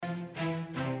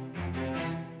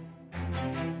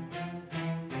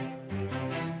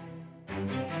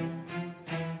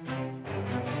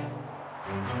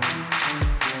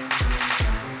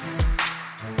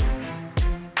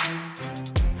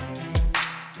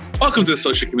Welcome to the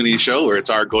Social Community Show, where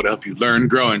it's our goal to help you learn,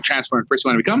 grow, and transform the person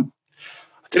you want to become.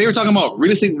 Today, we're talking about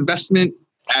real estate investment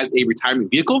as a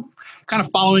retirement vehicle, kind of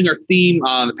following our theme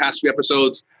on the past few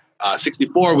episodes.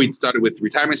 64, we started with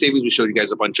retirement savings. We showed you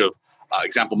guys a bunch of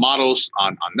example models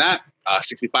on that.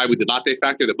 65, we did Latte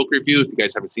Factor, the book review. If you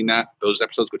guys haven't seen those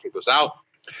episodes, go check those out.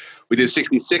 We did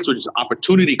 66, which is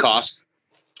opportunity cost,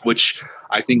 which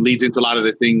I think leads into a lot of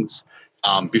the things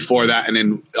before that. And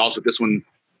then also this one,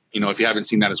 if you haven't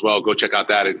seen that as well, go check out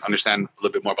that and understand a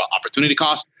little bit more about opportunity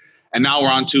cost. And now we're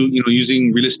on to,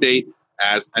 using real estate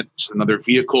as another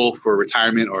vehicle for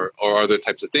retirement or other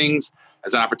types of things,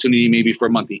 as an opportunity maybe for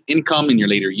a monthly income in your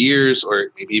later years, or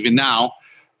maybe even now,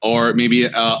 or maybe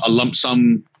a lump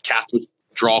sum cash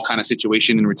withdrawal kind of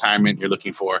situation in retirement you're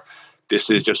looking for. This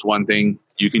is just one thing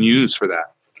you can use for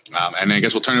that. And I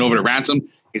guess we'll turn it over to Ransom.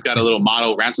 He's got a little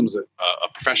model. Ransom is a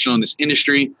professional in this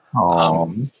industry.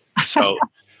 So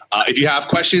if you have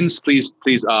questions, please,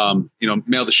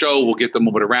 mail the show. We'll get them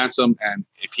over to Ransom. And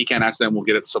if he can't answer them, we'll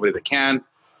get it to somebody that can.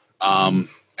 And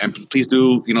please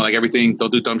do, like everything,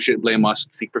 don't do dumb shit and blame us.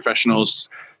 Seek professionals,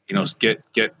 get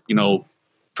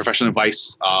professional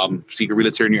advice. Seek a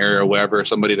realtor in your area or whatever,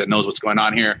 somebody that knows what's going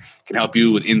on here, can help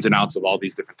you with ins and outs of all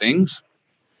these different things.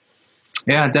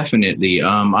 Yeah, definitely.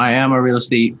 I am a real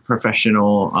estate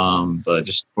professional, but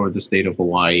just for the state of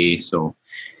Hawaii. So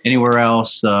anywhere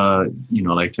else,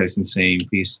 like Tyson's saying,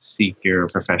 please seek your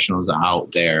professionals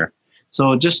out there.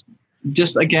 So just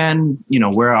again,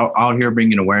 we're out here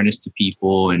bringing awareness to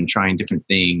people and trying different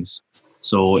things.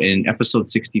 So in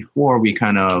episode 64, we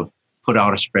kind of put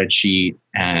out a spreadsheet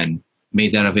and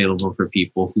made that available for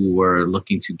people who were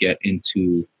looking to get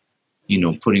into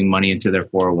putting money into their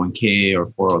 401k or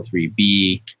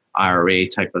 403b, IRA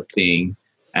type of thing.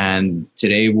 And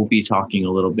today we'll be talking a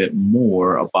little bit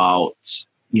more about,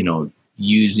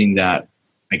 using that,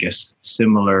 I guess,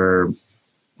 similar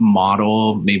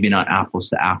model, maybe not apples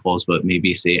to apples, but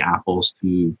maybe say apples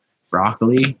to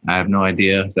broccoli. I have no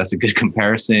idea if that's a good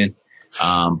comparison.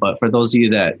 But for those of you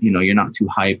that, you're not too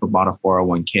hype about a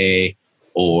 401k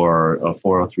or a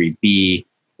 403b,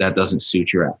 that doesn't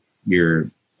suit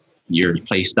your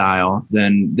play style,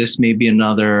 then this may be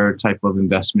another type of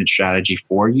investment strategy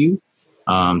for you.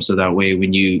 So that way,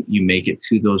 when you make it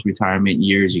to those retirement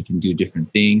years, you can do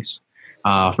different things.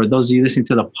 For those of you listening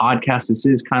to the podcast, this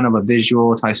is kind of a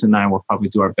visual. Tyson and I will probably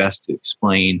do our best to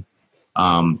explain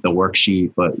the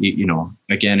worksheet. But,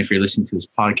 again, if you're listening to this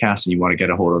podcast and you want to get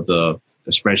a hold of the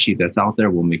spreadsheet that's out there,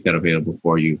 we'll make that available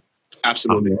for you.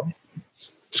 Absolutely.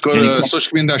 Just go to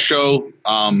socialcommunity.show.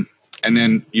 And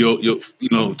then you'll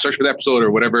search for the episode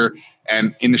or whatever.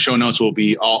 And in the show notes will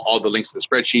be all the links to the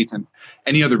spreadsheets and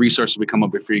any other resources we come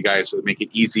up with for you guys to make it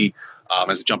easy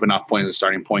as a jumping off point, as a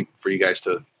starting point for you guys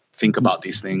to think about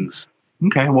these things.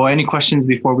 Okay. Well, any questions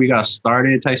before we got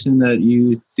started, Tyson, that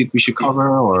you think we should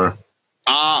cover, or?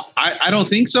 I don't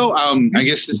think so. I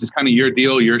guess this is kind of your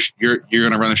deal. You're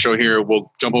going to run the show here.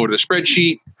 We'll jump over to the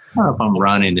spreadsheet. I don't know if I'm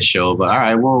running the show, but all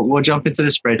right, we'll jump into the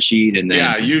spreadsheet and then.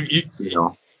 Yeah,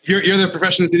 You're the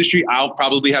professional in this industry. I'll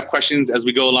probably have questions as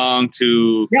we go along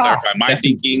to clarify my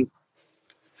thinking.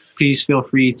 Please feel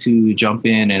free to jump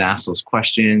in and ask those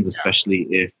questions, especially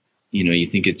if you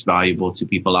think it's valuable to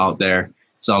people out there.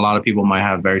 So a lot of people might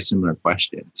have very similar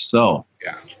questions. So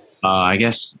I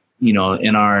guess in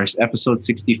our episode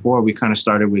 64, we kind of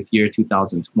started with year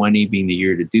 2020 being the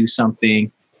year to do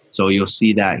something. So you'll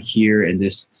see that here in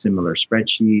this similar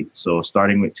spreadsheet. So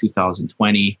starting with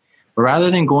 2020. But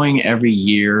rather than going every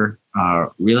year,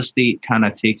 real estate kind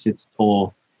of takes its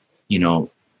toll.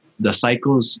 The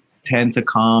cycles tend to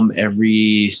come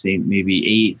every, say,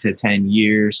 maybe 8 to 10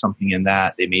 years, something in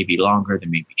that. They may be longer, they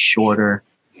may be shorter.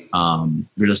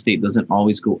 Real estate doesn't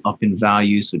always go up in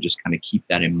value, so just kind of keep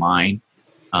that in mind.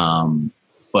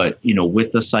 But,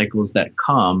 with the cycles that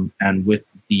come and with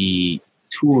the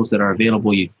tools that are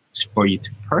available for you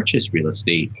to purchase real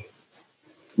estate,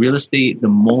 the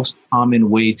most common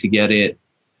way to get it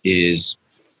is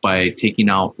by taking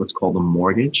out what's called a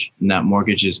mortgage, and that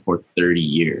mortgage is for 30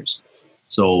 years.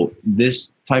 So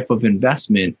this type of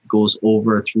investment goes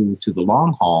over through to the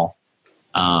long haul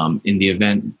in the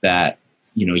event that,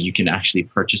 you can actually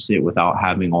purchase it without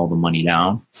having all the money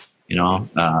down.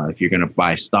 If you're going to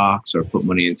buy stocks or put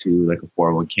money into like a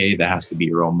 401k, that has to be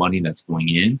your own money that's going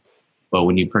in. But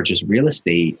when you purchase real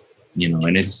estate,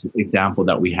 and it's an example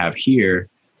that we have here,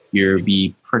 you'll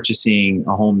be purchasing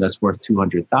a home that's worth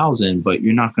 $200,000, but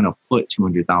you're not going to put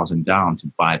 $200,000 down to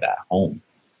buy that home.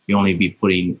 You only be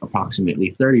putting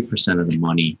approximately 30% of the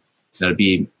money. That'd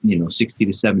be, $60,000 to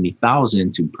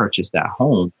 $70,000 to purchase that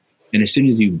home. And as soon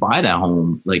as you buy that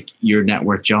home, like your net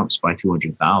worth jumps by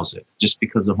 200,000 just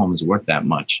because the home is worth that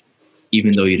much,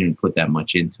 even though you didn't put that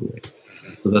much into it.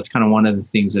 So that's kind of one of the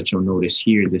things that you'll notice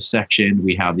here. This section,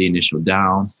 we have the initial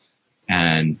down,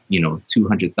 and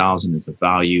 200,000 is the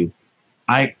value.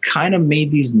 I kind of made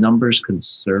these numbers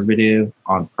conservative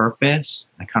on purpose.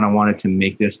 I kind of wanted to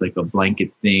make this like a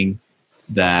blanket thing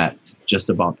that just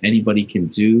about anybody can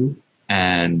do,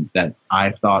 and that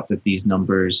I thought that these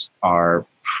numbers are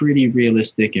pretty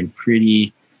realistic and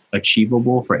pretty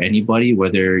achievable for anybody,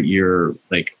 whether you're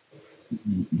like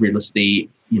real estate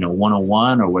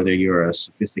 101 or whether you're a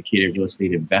sophisticated real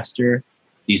estate investor.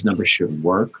 These numbers should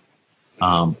work.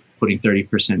 Putting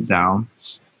 30% down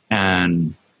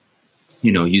and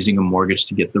using a mortgage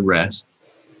to get the rest.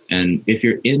 And if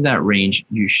you're in that range,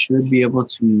 you should be able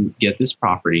to get this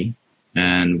property.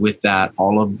 And with that,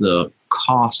 all of the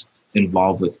costs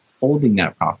involved with holding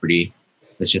that property,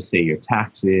 let's just say your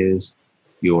taxes,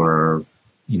 your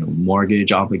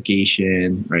mortgage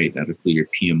obligation, right? That include your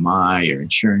PMI, your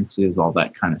insurances, all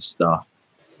that kind of stuff.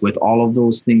 With all of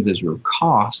those things as your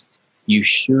cost, you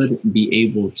should be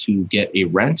able to get a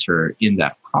renter in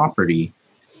that property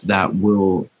that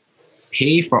will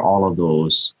pay for all of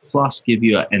those, plus give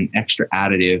you an extra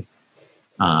additive.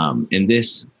 In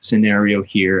this scenario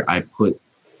here, I put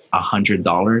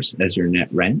 $100 as your net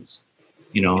rents.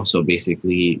 So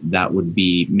basically that would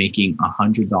be making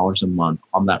 $100 a month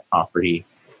on that property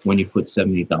when you put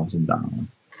 70,000 down.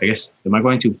 I guess, am I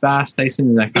going too fast, Tyson?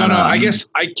 Is that no. I guess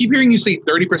I keep hearing you say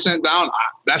 30% down.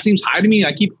 That seems high to me.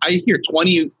 I hear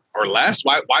 20 or less.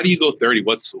 Why do you go 30?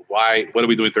 What are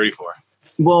we doing 30 for?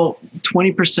 Well,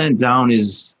 20% down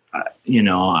is,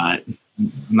 I'm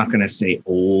not going to say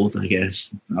old, I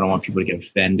guess. I don't want people to get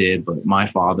offended, but my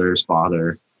father's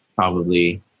father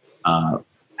probably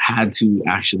had to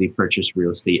actually purchase real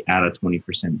estate at a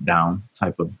 20% down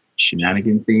type of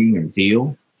shenanigan thing or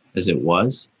deal as it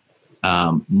was.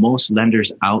 Most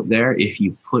lenders out there, if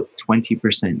you put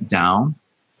 20% down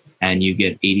and you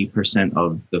get 80%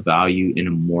 of the value in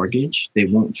a mortgage, they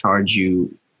won't charge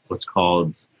you what's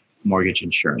called mortgage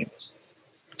insurance.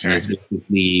 Okay. And it's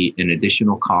basically an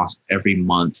additional cost every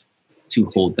month to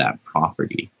hold that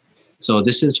property. So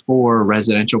this is for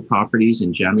residential properties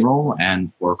in general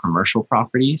and for commercial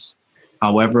properties.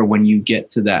 However, when you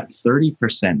get to that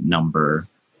 30% number,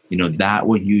 that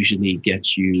would usually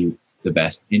get you the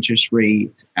best interest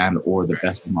rate and or the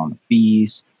best amount of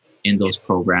fees in those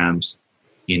programs,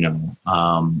 and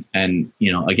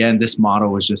again, this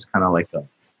model was just kind of like a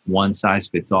one size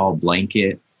fits all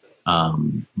blanket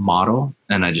model.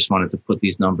 And I just wanted to put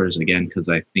these numbers again, because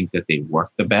I think that they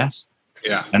work the best.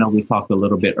 Yeah. I know we talked a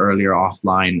little bit earlier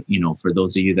offline, for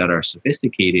those of you that are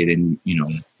sophisticated and,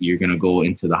 you're going to go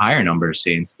into the higher numbers,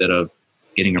 say instead of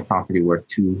getting a property worth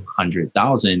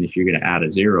 200,000, if you're going to add a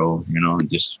zero,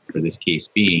 just for this case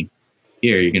being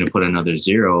here, you're going to put another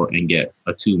zero and get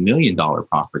a $2 million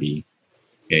property.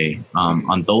 Okay.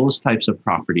 On those types of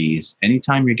properties,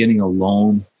 anytime you're getting a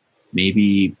loan,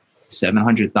 maybe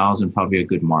 700,000, probably a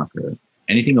good marker.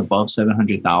 Anything above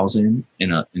 700,000 in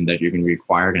that you're going to be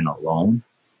required in a loan,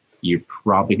 you're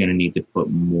probably going to need to put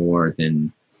more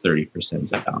than 30%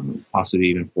 down, possibly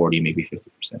even 40, maybe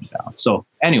 50% down. So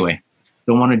anyway,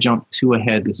 don't want to jump too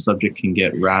ahead. The subject can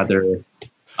get rather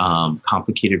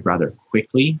complicated rather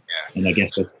quickly. Yeah. And I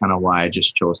guess that's kind of why I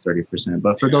just chose 30%.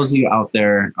 But for those of you out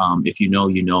there, if you know,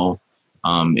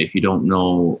 if you don't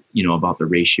know, about the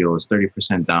ratios,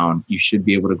 30% down, you should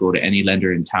be able to go to any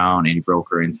lender in town, any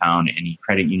broker in town, any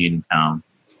credit union in town,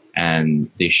 and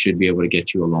they should be able to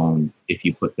get you a loan if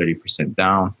you put 30%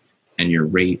 down, and your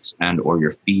rates and or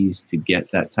your fees to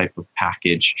get that type of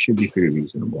package should be pretty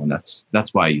reasonable. And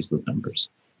that's why I use those numbers.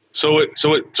 So at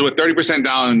 30%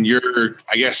 down, you're,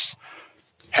 I guess,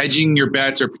 hedging your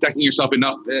bets or protecting yourself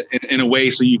enough in a way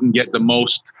so you can get the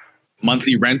most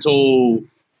monthly rental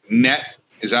net.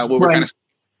 Is that what we're kind of?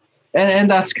 And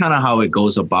that's kind of how it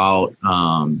goes about.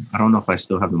 I don't know if I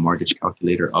still have the mortgage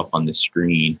calculator up on the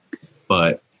screen,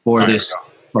 but for this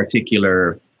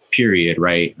particular period,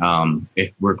 right?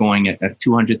 If we're going at a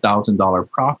 $200,000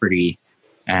 property,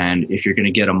 and if you're going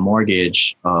to get a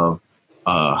mortgage of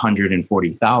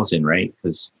 140,000, right?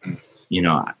 Because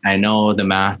I know the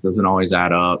math doesn't always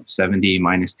add up. 70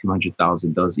 minus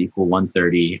 200,000 does equal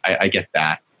 130. I get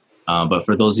that. But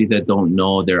for those of you that don't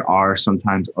know, there are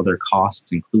sometimes other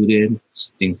costs included,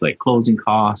 things like closing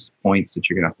costs, points that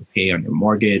you're going to have to pay on your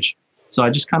mortgage. So I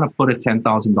just kind of put a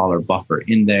 $10,000 buffer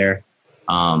in there.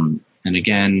 And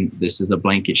again, this is a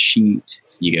blanket sheet.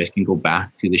 You guys can go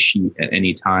back to the sheet at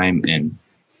any time and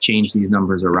change these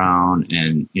numbers around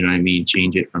and,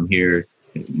 change it from here.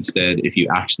 Instead, if you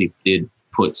actually did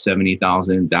put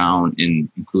 70,000 down and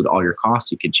include all your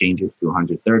costs, you can change it to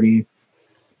 130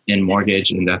 in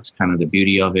mortgage. And that's kind of the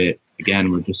beauty of it.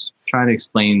 Again, we're just trying to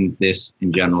explain this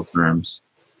in general terms.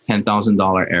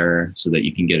 $10,000 error so that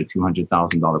you can get a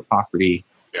 $200,000 property,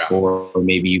 or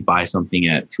maybe you buy something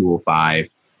at 205.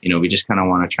 We just kind of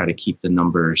want to try to keep the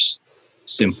numbers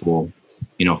simple,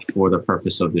 for the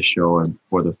purpose of the show and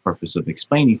for the purpose of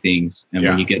explaining things. And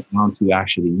when you get down to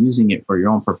actually using it for your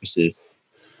own purposes,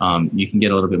 you can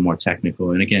get a little bit more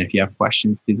technical. And again, if you have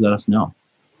questions, please let us know.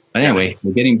 But anyway,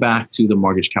 we're getting back to the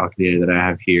mortgage calculator that I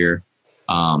have here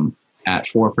at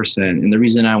 4%. And the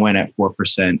reason I went at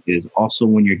 4% is also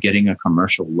when you're getting a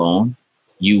commercial loan,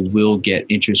 you will get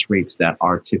interest rates that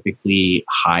are typically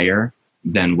higher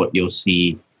than what you'll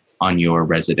see on your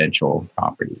residential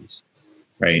properties,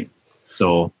 right?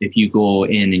 So if you go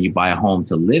in and you buy a home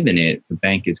to live in it, the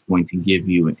bank is going to give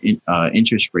you an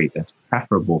interest rate that's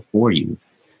preferable for you.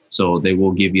 So they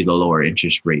will give you the lower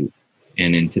interest rate.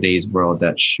 And in today's world,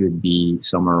 that should be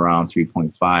somewhere around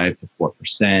 3.5 to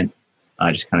 4%.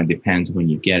 Just kind of depends when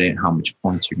you get it, how much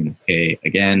points you're going to pay.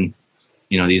 Again,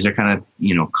 these are kind of,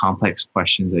 complex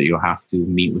questions that you'll have to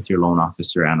meet with your loan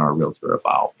officer and our realtor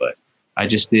about. But I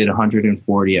just did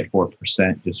 140 at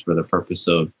 4% just for the purpose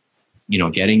of,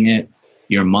 getting it.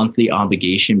 Your monthly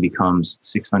obligation becomes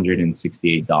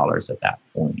 $668 at that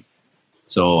point.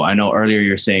 So I know earlier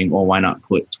you're saying, well, why not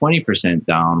put 20%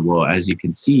 down? Well, as you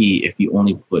can see, if you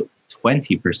only put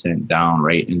 20% down,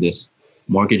 right, and this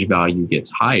mortgage value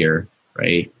gets higher,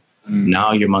 right,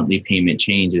 now your monthly payment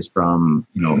changes from,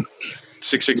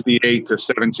 $668 to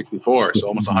 $764, so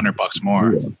almost $100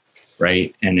 more.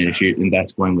 Right. And then and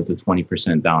that's going with the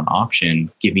 20% down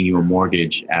option, giving you a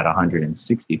mortgage at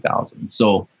 $160,000.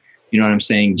 So, you know what I'm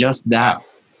saying? Just that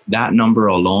number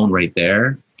alone right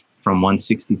there, from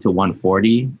 160 to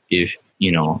 140, if,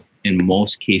 in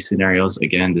most case scenarios,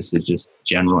 again, this is just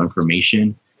general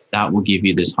information, that will give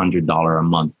you this $100 a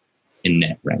month in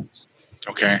net rents.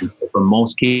 Okay. For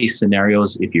most case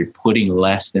scenarios, if you're putting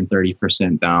less than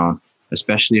 30% down,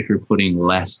 especially if you're putting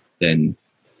less than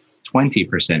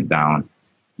 20% down,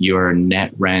 your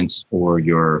net rents or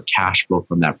your cash flow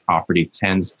from that property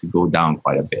tends to go down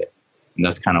quite a bit. And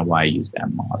that's kind of why I use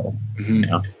that model. Mm-hmm.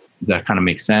 Does that kind of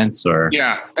make sense? Or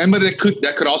but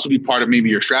that could also be part of maybe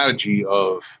your strategy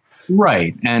of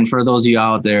right. And for those of you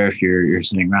out there, if you're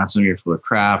saying, Ransom, you're full of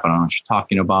crap, I don't know what you're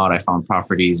talking about. I found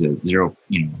properties at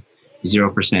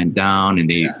 0% down, and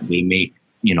they make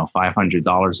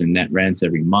 $500 in net rents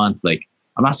every month. Like,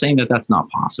 I'm not saying that that's not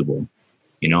possible.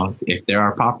 If there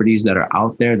are properties that are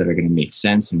out there that are going to make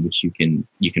sense in which you can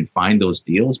find those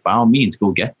deals, by all means,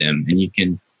 go get them, and you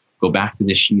can go back to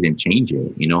the sheet and change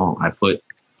it. I put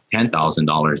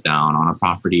 $10,000 down on a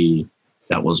property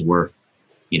that was worth,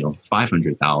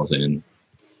 $500,000,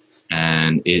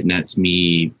 and it nets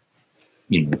me,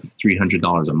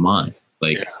 $300 a month.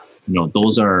 Like,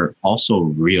 those are also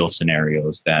real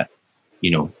scenarios that,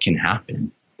 can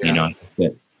happen.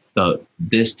 That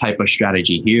this type of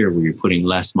strategy here, where you're putting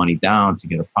less money down to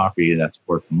get a property that's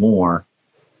worth more,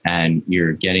 and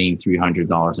you're getting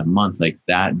 $300 a month, like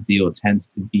that deal tends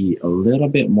to be a little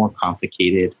bit more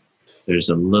complicated. There's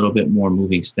a little bit more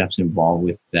moving steps involved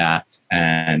with that.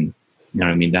 And,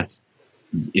 that's,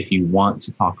 if you want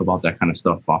to talk about that kind of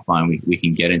stuff offline, we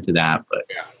can get into that. But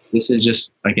this is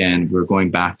just, again, we're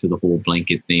going back to the whole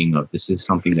blanket thing of this is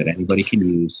something that anybody can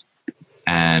use.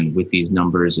 And with these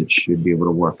numbers, it should be able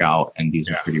to work out. And these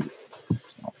are pretty.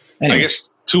 So, anyway. I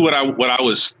guess to what I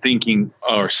was thinking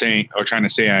or saying or trying to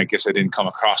say, I guess I didn't come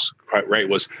across quite right,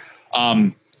 was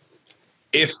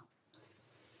if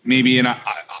maybe an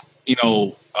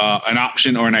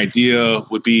option or an idea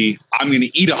would be, I'm going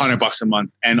to eat $100 a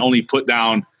month and only put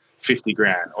down 50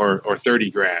 grand or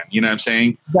 30 grand. You know what I'm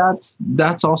saying?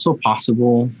 That's also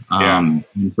possible. And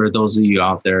for those of you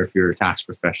out there, if you're tax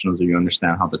professionals or you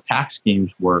understand how the tax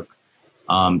schemes work,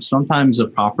 sometimes a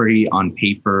property on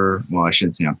paper, well, I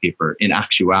shouldn't say on paper, in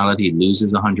actuality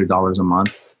loses $100 a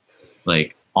month,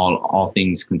 like all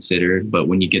things considered. But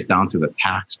when you get down to the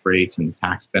tax breaks and the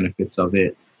tax benefits of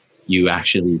it, you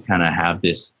actually kind of have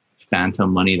this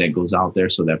phantom money that goes out there.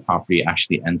 So that property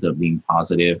actually ends up being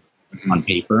positive on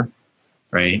paper,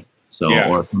 right? So,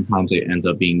 or sometimes it ends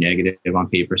up being negative on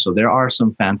paper. So there are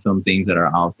some phantom things that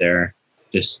are out there,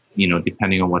 just,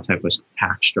 depending on what type of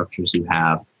tax structures you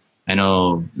have. I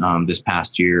know this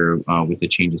past year with the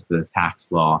changes to the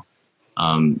tax law,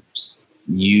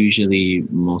 usually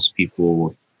most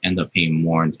people end up paying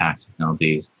more in taxes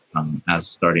nowadays,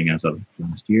 starting as of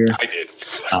last year. I did.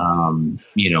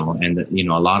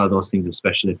 A lot of those things,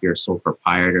 especially if you're a sole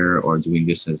proprietor or doing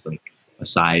this as like a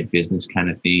side business kind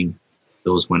of thing,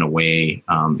 those went away.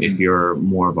 If you're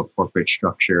more of a corporate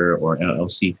structure or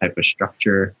LLC type of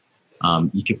structure,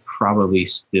 you could probably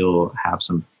still have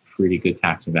some pretty good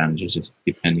tax advantages, just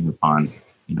depending upon,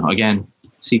 again,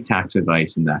 seek tax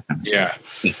advice and that kind of stuff.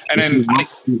 Yeah. And then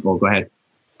go ahead.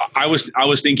 I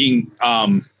was thinking,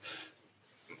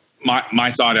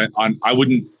 my thought on, I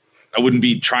wouldn't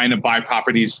be trying to buy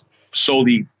properties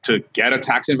solely to get a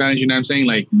tax advantage. You know what I'm saying?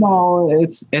 Like, no,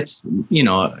 it's that's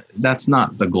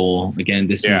not the goal. Again,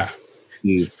 this is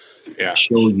to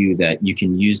show you that you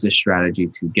can use this strategy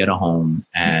to get a home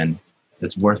and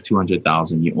it's worth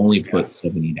 $200,000. You only put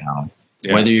 70 down.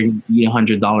 Yeah. Whether you need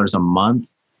 $100 a month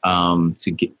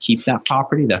to keep that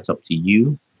property, that's up to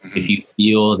you. Mm-hmm. If you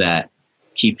feel that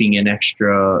keeping an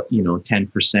extra,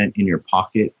 10% in your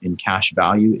pocket in cash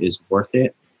value is worth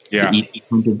it to eat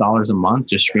 $800 a month,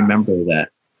 just remember that,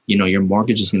 your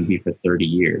mortgage is going to be for 30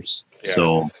 years. Yeah.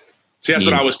 So see, that's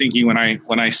what I was thinking when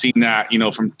I seen that,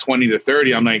 from 20 to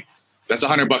 30, I'm like, that's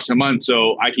 $100 a month.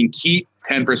 So I can keep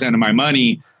 10% of my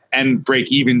money and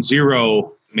break even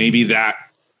zero. Maybe that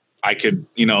I could,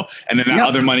 and then that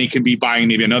other money can be buying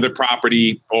maybe another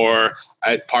property or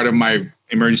part of my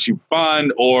emergency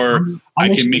fund, or I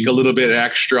can make a little bit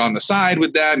extra on the side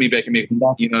with that. Maybe I can make,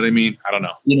 you know what I mean? I don't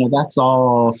know. That's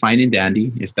all fine and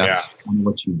dandy if that's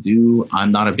what you do.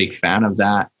 I'm not a big fan of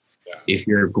that. Yeah. If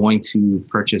you're going to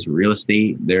purchase real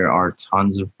estate, there are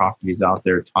tons of properties out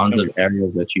there, tons of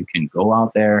areas that you can go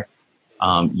out there.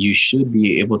 You should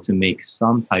be able to make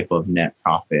some type of net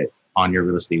profit on your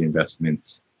real estate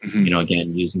investments. Mm-hmm.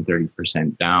 Again, using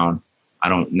 30% down, I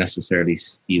don't necessarily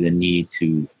see the need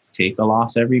to take a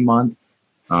loss every month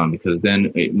because then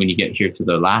when you get here to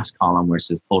the last column where it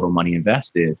says total money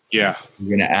invested, you're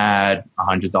going to add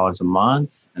 $100 a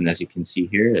month. And as you can see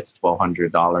here, it's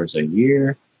 $1,200 a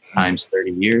year times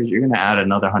 30 years. You're going to add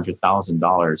another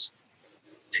 $100,000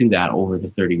 to that over the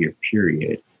 30-year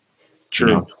period.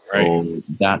 True. Right. So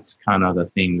that's kind of the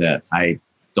thing that I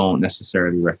don't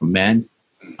necessarily recommend.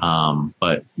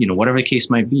 But whatever the case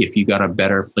might be, if you got a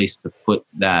better place to put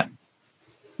that,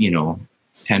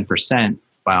 10%,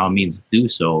 by all means do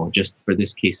so. Just for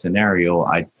this case scenario,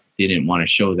 I didn't want to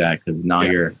show that because now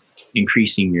you're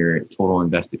increasing your total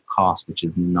invested cost, which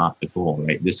is not the goal,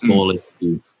 right? This goal is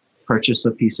to purchase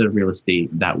a piece of real estate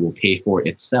that will pay for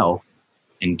itself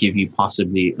and give you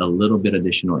possibly a little bit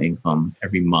additional income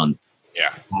every month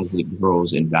as it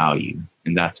grows in value.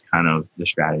 And that's kind of the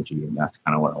strategy, and that's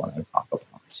kind of what I want to talk about.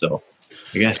 So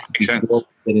I guess before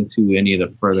we get into any of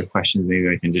the further questions, maybe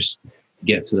I can just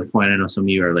get to the point. I know some of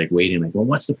you are like waiting, like, well,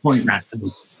 what's the point, Matt?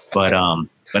 But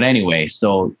anyway,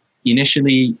 so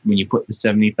initially when you put the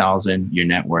 70,000, your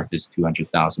net worth is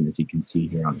 200,000, as you can see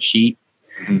here on the sheet.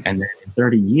 Mm-hmm. And then in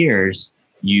 30 years,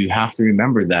 you have to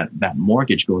remember that that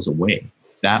mortgage goes away.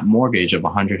 That mortgage of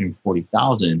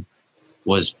 140,000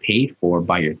 was paid for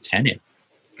by your tenant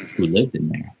who lived in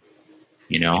there,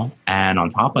 and on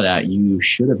top of that, you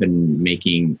should have been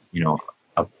making,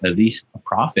 at least a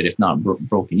profit, if not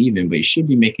broken even, but you should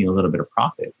be making a little bit of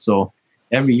profit. So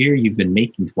every year you've been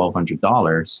making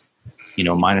 $1,200,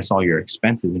 minus all your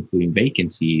expenses, including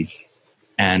vacancies.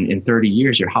 And in 30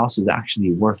 years, your house is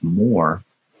actually worth more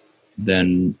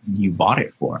than you bought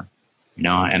it for,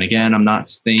 and again, I'm not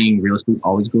saying real estate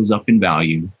always goes up in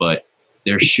value, but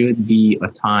there should be a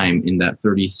time in that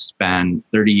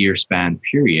 30-year span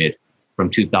period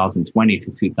from 2020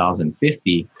 to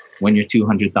 2050 when your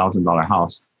 $200,000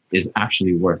 house is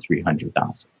actually worth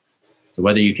 $300,000. So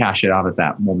whether you cash it out at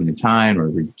that moment in time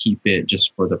or keep it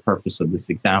just for the purpose of this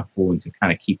example and to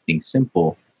kind of keep things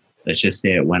simple, let's just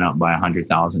say it went up by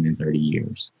 $100,000 in 30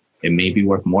 years. It may be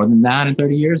worth more than that in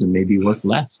 30 years. It may be worth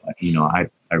less. I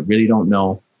really don't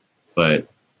know, but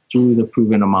through the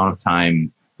proven amount of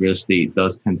time, real estate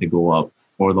does tend to go up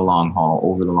for the long haul,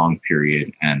 over the long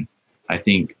period. And I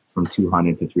think from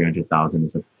 200 to 300,000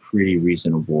 is a pretty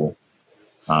reasonable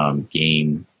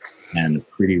gain and a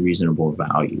pretty reasonable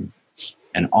value.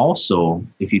 And also,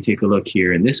 if you take a look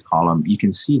here in this column, you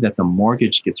can see that the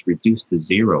mortgage gets reduced to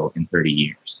zero in 30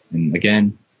 years. And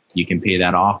again, you can pay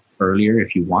that off earlier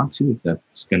if you want to. If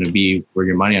that's going to be where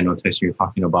your money, I know, Tyson, you're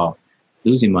talking about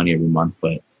losing money every month,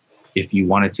 but if you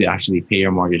wanted to actually pay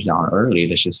your mortgage down early,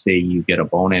 let's just say you get a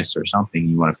bonus or something,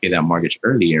 you want to pay that mortgage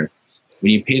earlier.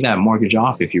 When you pay that mortgage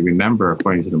off, if you remember,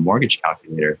 according to the mortgage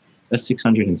calculator, that's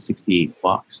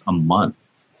 $668 a month.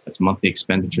 That's monthly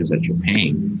expenditures that you're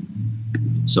paying.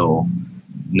 So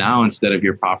now instead of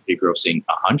your property grossing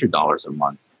 $100 a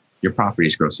month, your property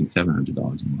is grossing $700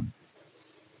 a month.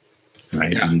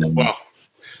 Right? Yeah. And then, well,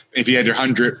 if you had your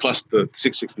 100 plus the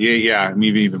 668,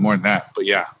 maybe even more than that. But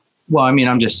yeah. Well, I mean,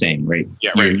 I'm just saying, right?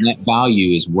 Yeah, Your right. net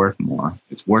value is worth more.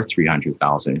 It's worth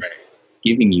 $300,000, Right.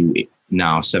 giving you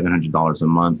now $700 a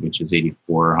month, which is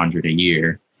 $8,400 a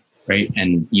year, right?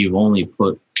 And you've only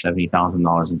put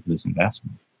 $70,000 into this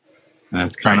investment. And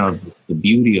that's kind of the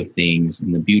beauty of things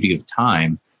and the beauty of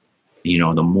time. You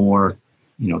know, the more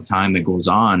time that goes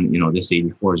on, this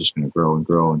 84 is just going to grow and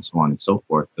grow and so on and so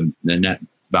forth. The net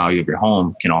value of your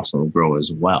home can also grow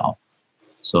as well.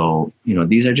 So,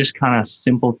 these are just kind of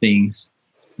simple things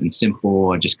and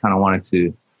simple. I just kind of wanted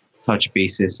to touch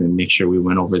bases and make sure we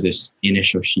went over this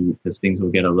initial sheet because things will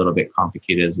get a little bit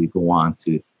complicated as we go on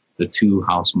to the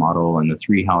 2-house model and the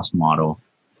 3-house model.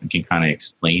 I can kind of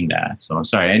explain that. So I'm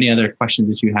sorry. Any other questions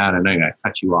that you had? I know I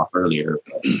cut you off earlier.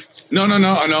 No.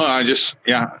 I just,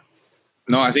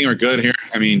 no, I think we're good here.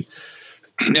 I mean,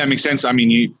 yeah, it makes sense. I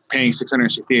mean, you paying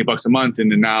 $668 a month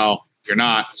and then now you're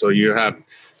not. So you have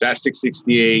that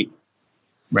 $668.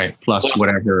 Right. Plus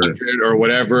whatever. Or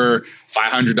whatever,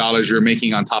 $500 you're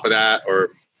making on top of that, or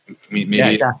maybe. Yeah,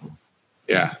 exactly.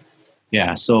 Yeah.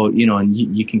 Yeah. So, and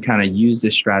you can kind of use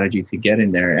this strategy to get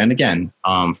in there. And again,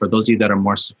 for those of you that are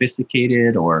more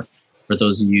sophisticated, or for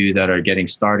those of you that are getting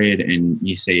started and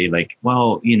you say like,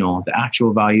 well, the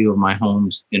actual value of my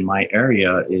homes in my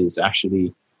area is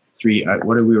actually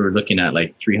what are we were looking at,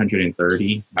 like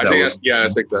 330? I think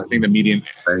that's like I think the median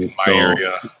in my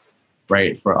area.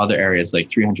 Right. For other areas like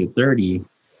 330.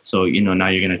 So, now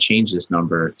you're going to change this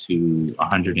number to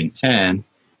 110.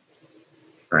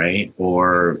 Right.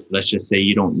 Or let's just say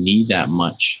you don't need that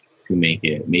much to make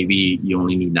it. Maybe you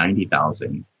only need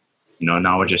 90,000.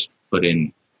 Now we're just put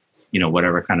in,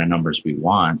 whatever kind of numbers we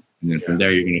want. And then from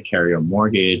there, you're going to carry a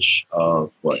mortgage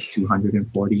of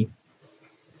 240.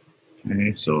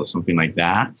 Okay. So something like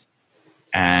that.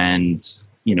 And,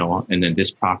 and then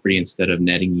this property, instead of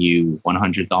netting you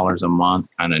 $100 a month,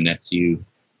 kind of nets you,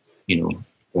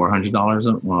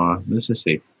 $400. Well, let's just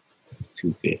say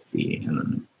 $250. I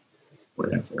don't know.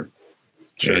 Whatever.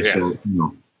 Sure, okay, so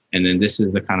and then this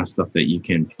is the kind of stuff that you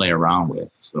can play around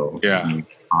with. So you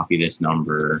copy this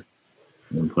number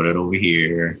and put it over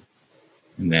here,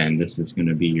 and then this is going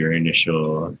to be your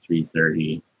initial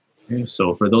 330. Okay,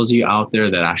 so for those of you out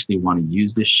there that actually want to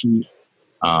use this sheet,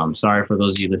 sorry for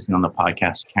those of you listening on the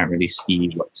podcast, you can't really see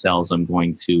what cells I'm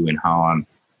going to and how I'm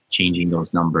changing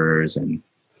those numbers and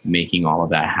making all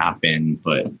of that happen.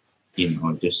 But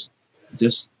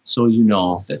just so you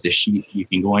know that the sheet, you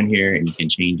can go in here and you can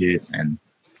change it and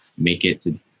make it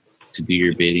to do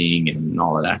your bidding and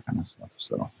all of that kind of stuff.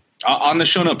 So on the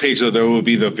show note page, though, there will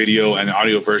be the video and the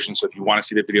audio version. So if you want to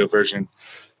see the video version,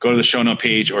 go to the show note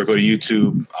page or go to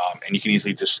YouTube, and you can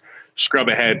easily just scrub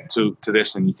ahead to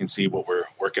this and you can see what we're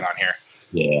working on here.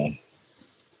 Yeah.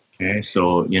 Okay.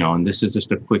 So, and this is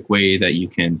just a quick way that you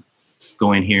can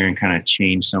go in here and kind of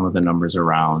change some of the numbers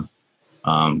around.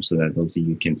 So that those of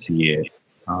you can see it.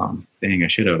 Dang, I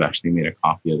should have actually made a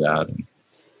copy of that.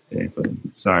 But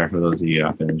sorry for those of you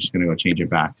out there. I'm just going to go change it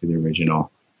back to the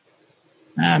original.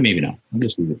 Maybe not. I'll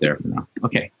just leave it there for now.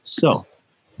 Okay, so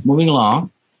moving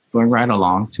along, going right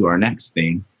along to our next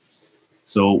thing.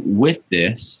 So with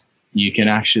this, you can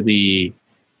actually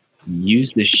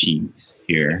use the sheet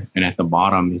here. And at the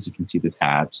bottom, as you can see, the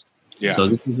tabs. Yeah. So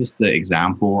this is just the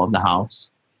example of the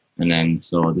house. And then,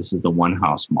 so this is the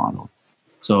 1-house model.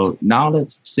 So now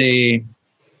let's say,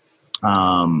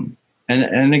 and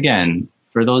again,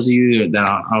 for those of you that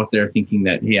are out there thinking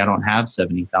that, hey, I don't have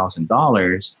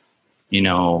 $70,000,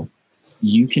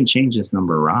 you can change this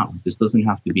number around. This doesn't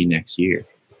have to be next year,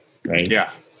 right? Yeah.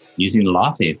 Using the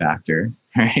latte factor,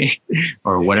 right?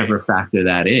 Or whatever factor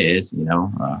that is,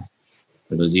 for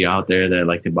those of you out there that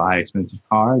like to buy expensive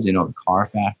cars, the car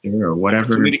factor or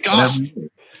whatever.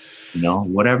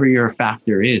 Whatever your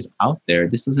factor is out there,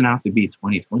 this doesn't have to be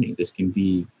 2020. This can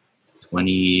be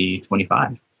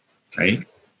 2025, right?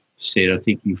 Say it'll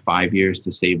take you 5 years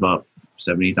to save up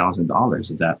 $70,000.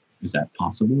 Is that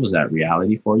possible? Is that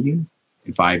reality for you?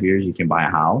 In 5 years, you can buy a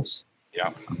house. Yeah.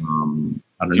 I don't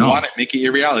know. You want it, make it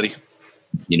your reality.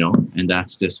 And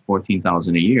that's just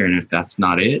 $14,000 a year. And if that's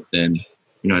not it, then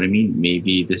you know what I mean?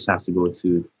 Maybe this has to go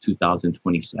to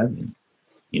 2027.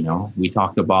 We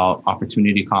talked about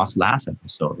opportunity cost last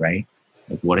episode, right?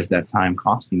 Like, what is that time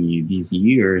costing you? These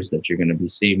years that you're going to be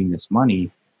saving this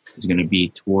money is going to be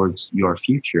towards your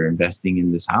future, investing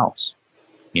in this house,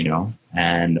 if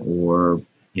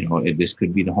this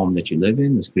could be the home that you live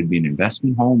in, this could be an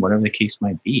investment home, whatever the case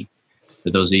might be. For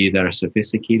those of you that are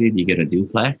sophisticated, you get a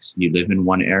duplex, you live in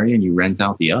one area and you rent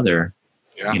out the other.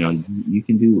 Yeah. You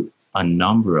can do a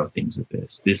number of things with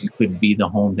this. This could be the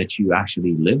home that you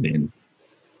actually live in.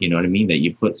 You know what I mean? That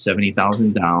you put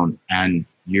 $70,000 down and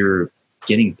you're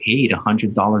getting paid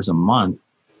 $100 a month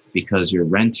because your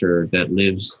renter that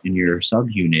lives in your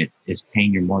subunit is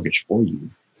paying your mortgage for you.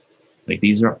 Like,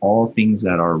 these are all things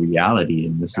that are reality.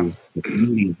 And this is the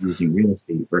beauty of using real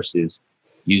estate versus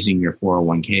using your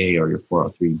 401k or your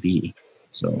 403b.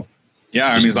 So, yeah,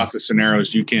 I mean, there's lots of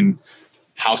scenarios you can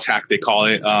house hack, they call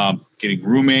it, getting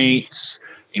roommates,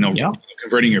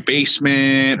 converting your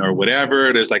basement or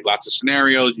whatever. There's like lots of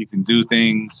scenarios you can do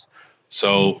things.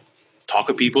 So talk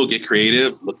with people, get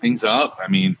creative, look things up. I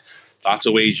mean, lots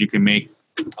of ways you can make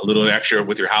a little extra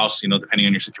with your house, depending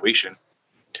on your situation.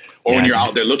 Or when you're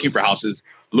out there looking for houses,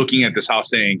 looking at this house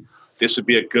saying, this would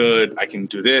be I can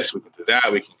do this, we can do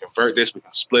that, we can convert this, we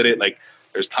can split it. Like,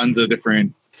 there's tons of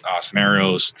different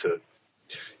scenarios to,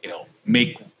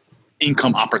 make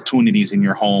income opportunities in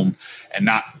your home and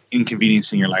not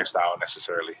inconveniencing your lifestyle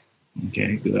necessarily.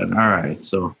 Okay, good. All right.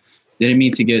 So didn't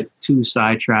mean to get too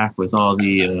sidetracked with all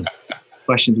the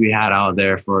questions we had out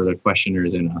there for the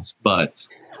questioners in us, but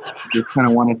just kind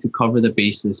of wanted to cover the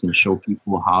basis and show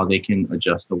people how they can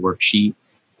adjust the worksheet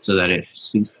so that it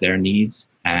suits their needs.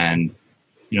 And,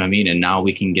 and now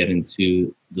we can get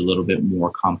into the little bit more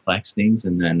complex things.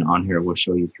 And then on here, we'll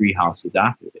show you 3 houses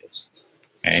after this.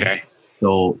 Okay.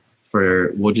 So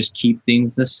we'll just keep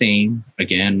things the same.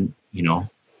 Again,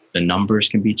 the numbers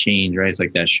can be changed, right? It's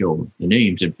like that show, the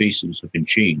names and faces have been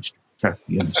changed.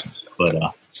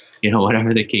 But,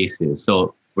 whatever the case is.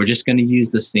 So we're just going to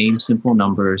use the same simple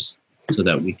numbers so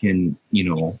that we can,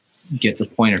 get the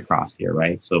point across here,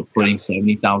 right? So putting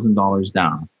 $70,000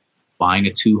 down, buying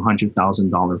a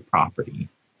 $200,000 property,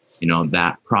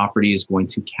 that property is going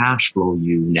to cash flow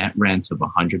you net rents of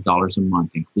 $100 a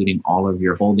month, including all of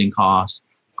your holding costs,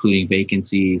 including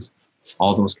vacancies,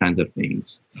 all those kinds of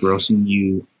things, grossing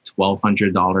you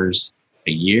 $1,200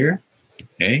 a year.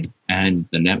 Okay. And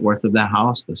the net worth of that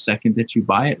house, the second that you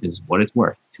buy it, is what it's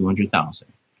worth, $200,000.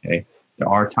 Okay. There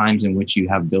are times in which you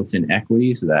have built-in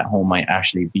equity, so that home might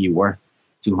actually be worth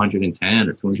 $210,000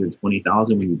 or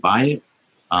 $220,000 when you buy it.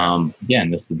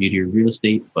 Again, that's the beauty of real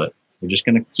estate, but we're just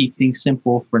going to keep things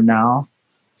simple for now,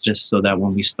 just so that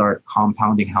when we start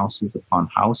compounding houses upon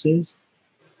houses,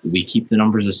 we keep the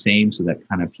numbers the same so that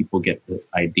kind of people get the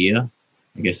idea.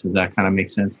 I guess, does that kind of make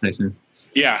sense, Tyson?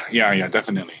 Yeah,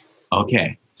 definitely.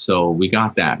 Okay, so we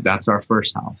got that. That's our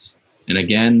first house. And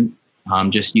again,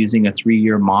 I'm just using a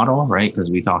 3-year model, right?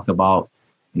 Because we talk about,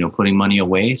 putting money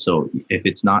away. So if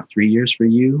it's not 3 years for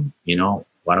you,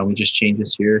 why don't we just change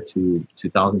this year to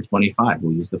 2025?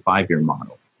 We'll use the 5-year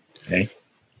model. Okay.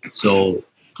 So,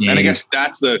 and I guess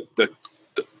that's the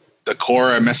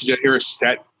core message out here is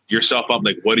set yourself up.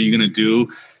 Like, what are you going to do,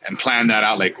 and plan that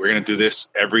out? Like, we're going to do this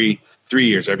every 3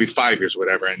 years, every 5 years,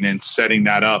 whatever. And then setting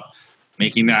that up,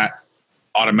 making that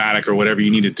automatic or whatever you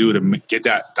need to do to get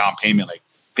that down payment, like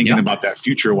thinking about that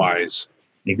future wise.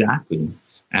 Exactly.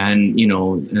 And,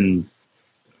 and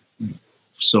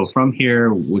so from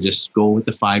here, we'll just go with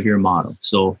the 5-year model.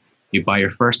 So you buy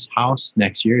your first house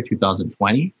next year,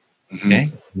 2020. Okay.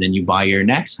 And then you buy your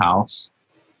next house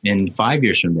in 5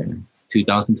 years from there,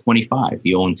 2025.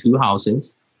 You own 2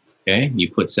 houses. Okay. You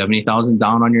put $70,000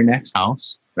 down on your next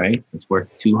house, right? It's worth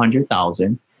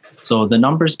 $200,000. So the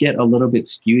numbers get a little bit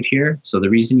skewed here. So the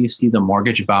reason you see the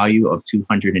mortgage value of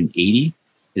 280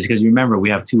 is because, remember, we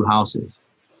have 2 houses.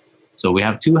 So we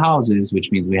have 2 houses,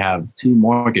 which means we have 2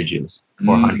 mortgages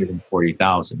for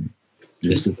 $140,000.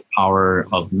 This is the power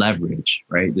of leverage,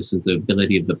 right? This is the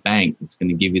ability of the bank that's going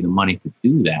to give you the money to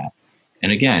do that.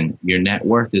 And again, your net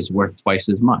worth is worth twice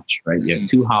as much, right? You have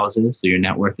 2 houses, so your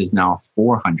net worth is now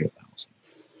 $400,000,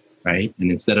 right?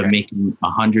 And instead of making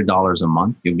 $100 a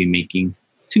month, you'll be making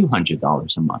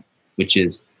 $200 a month, which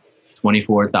is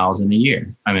 $24,000 a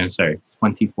year. I mean, sorry,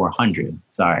 $2,400.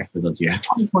 Sorry for those years.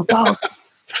 $24,000.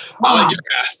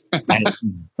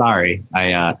 Sorry,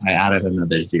 I added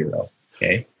another 0.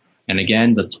 Okay. And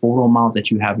again, the total amount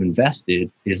that you have invested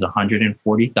is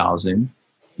 $140,000.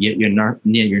 Yet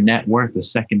your net worth the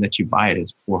second that you buy it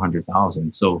is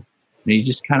 $400,000. So you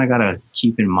just kind of got to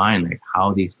keep in mind like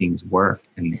how these things work,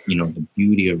 and the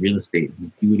beauty of real estate, and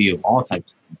the beauty of all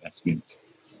types of investments,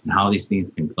 and how these things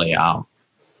can play out.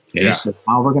 Okay, so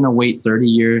now we're going to wait 30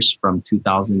 years from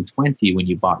 2020 when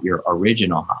you bought your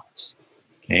original house.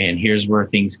 Okay, and here's where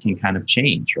things can kind of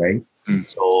change, right?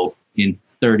 So in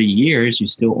 30 years, you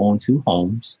still own 2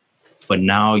 homes, but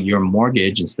now your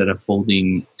mortgage, instead of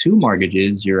holding 2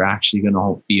 mortgages, you're actually going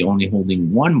to be only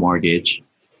holding 1 mortgage,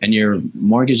 and your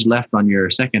mortgage left on your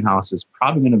second house is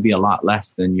probably going to be a lot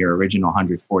less than your original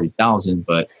 $140,000.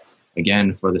 But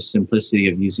again, for the simplicity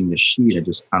of using the sheet, I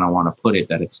just kind of want to put it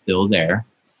that it's still there,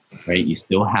 right? You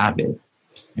still have it.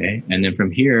 Okay. And then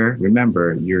from here,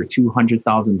 remember your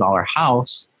 $200,000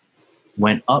 house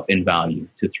went up in value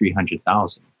to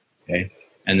 300,000. Okay.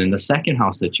 And then the second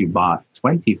house that you bought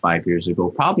 25 years ago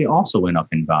probably also went up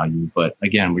in value. But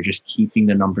again, we're just keeping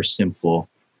the numbers simple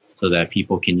so that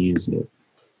people can use it.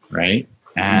 Right.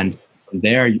 And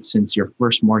there, since your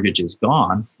first mortgage is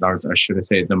gone, or should I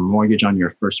say the mortgage on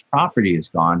your first property is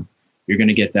gone, you're going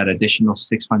to get that additional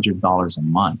 $600 a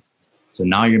month. So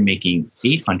now you're making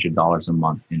 $800 a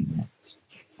month in rents,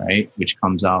 right? Which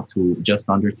comes out to just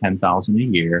under $10,000 a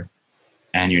year.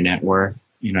 And your net worth,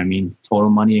 you know what I mean? Total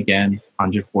money again,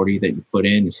 140 that you put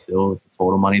in is still the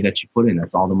total money that you put in.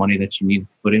 That's all the money that you needed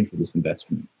to put in for this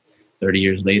investment. 30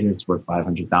 years later, it's worth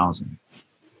 $500,000.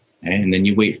 And then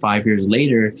you wait 5 years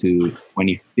later to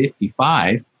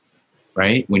 2055,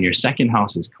 right? When your second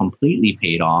house is completely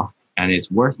paid off and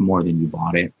it's worth more than you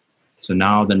bought it. So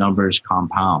now the numbers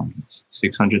compound. It's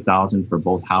 $600,000 for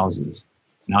both houses.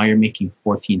 Now you're making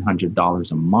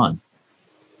 $1,400 a month,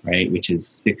 right? Which is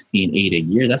 $16,800 a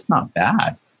year. That's not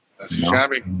bad. That's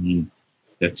shabby. I mean,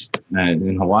 that's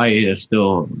in Hawaii. That's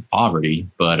still poverty,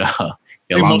 but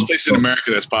in most places in America,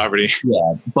 that's poverty.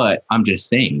 Yeah, but I'm just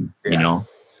saying, you know.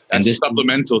 And this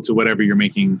supplemental to whatever you're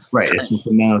making. Right. It's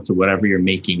supplemental to whatever you're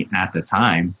making at the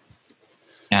time.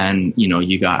 And, you know,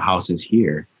 you got houses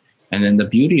here. And then the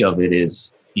beauty of it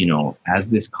is, you know, as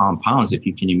this compounds, if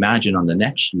you can imagine on the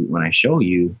next sheet, when I show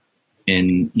you,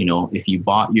 and, you know, if you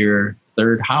bought your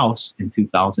third house in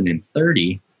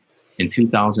 2030, in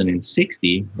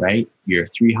 2060, right, your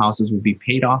 3 houses would be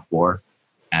paid off for,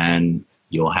 and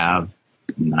you'll have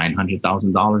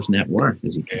 $900,000 net worth,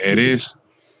 as you can see. It is.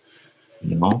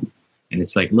 You know, and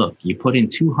it's like, look, you put in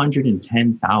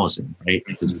 210,000, right?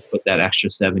 Because you put that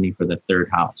extra 70 for the third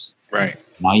house. Right.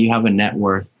 Now you have a net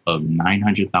worth of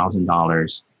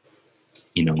 $900,000.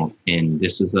 You know, and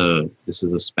this is a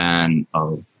span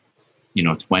of, you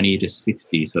know, 20 to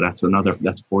 60. So that's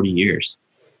 40 years.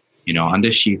 You know, on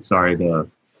this sheet, sorry, for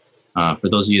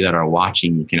those of you that are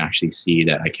watching, you can actually see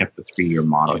that I kept the 3-year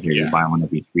model here. You buy one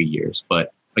every 3 years,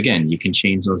 but again, you can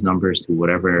change those numbers to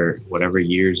whatever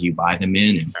years you buy them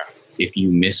in. And if you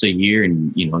miss a year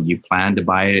and, you know, you plan to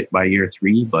buy it by year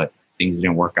 3, but things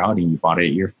didn't work out and you bought it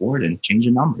at year 4, then change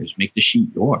the numbers, make the sheet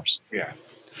yours. Yeah.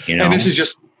 You know? And this is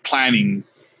just planning,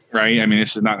 right? I mean,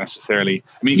 this is not necessarily,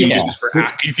 I mean, you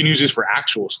can use this for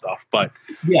actual stuff, but.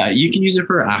 Yeah, you can use it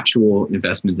for actual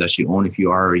investments that you own if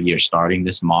you are starting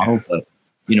this model. But,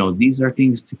 you know, these are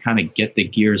things to kind of get the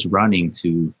gears running,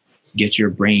 to get your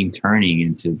brain turning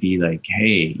and to be like,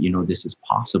 hey, you know, this is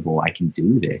possible. I can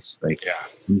do this. Like,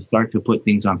 when you start to put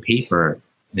things on paper,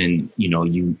 then, you know,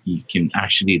 you can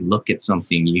actually look at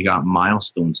something. You got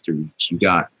milestones to reach. You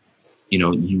got, you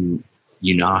know, you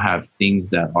now have things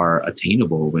that are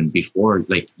attainable when before,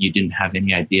 like, you didn't have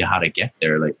any idea how to get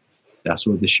there. Like, that's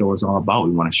what the show is all about.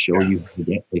 We want to show you how to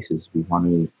get places. We want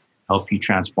to help you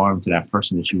transform to that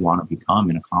person that you want to become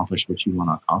and accomplish what you want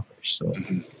to accomplish. So,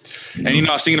 and, you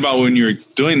know, I was thinking about when you were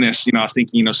doing this, you know, I was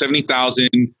thinking, you know, 70,000,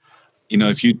 you know,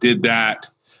 if you did that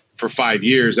for 5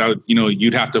 years, I would, you know,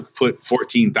 you'd have to put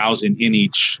 14,000 in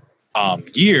each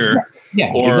year,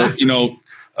 or, exactly. You know,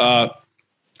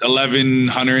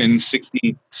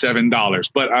 $1,167.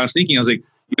 But I was thinking, I was like,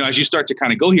 you know, as you start to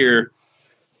kind of go here,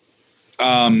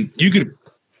 you could,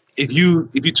 if you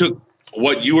took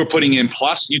what you were putting in,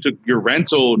 plus you took your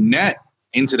rental net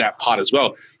into that pot as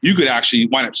well, you could actually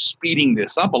wind up speeding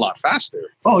this up a lot faster.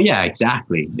 Oh yeah,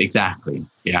 exactly.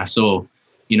 Yeah. So,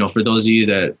 you know, for those of you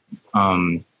that,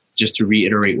 just to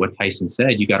reiterate what Tyson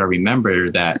said, you got to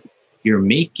remember that you're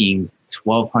making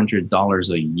 $1,200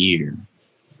 a year,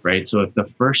 right? So if the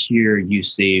first year you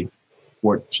saved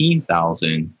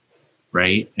 14,000,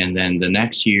 right? And then the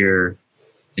next year,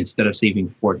 instead of saving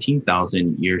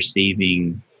 14,000, you're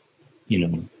saving, you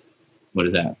know, what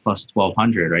is that? Plus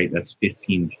 1,200, right? That's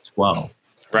 1,512.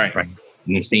 Right. And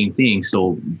the same thing.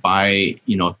 So by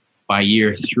the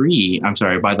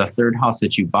third house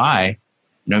that you buy,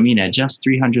 you know what I mean? At just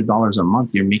 $300 a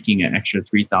month, you're making an extra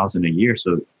 $3,000 a year.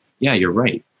 So yeah, you're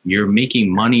right. You're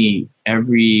making money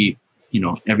every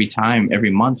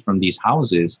month from these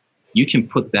houses. You can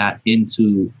put that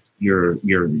into your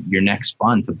next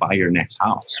fund to buy your next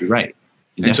house. You're right.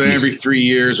 And so every 3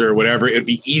 years or whatever, it'd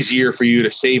be easier for you to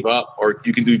save up, or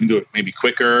you can do it maybe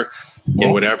quicker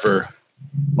or whatever.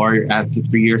 Or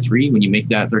for year 3, when you make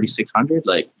that 3,600,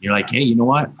 like, you're like, hey, you know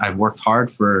what? I've worked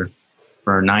hard for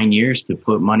 9 years to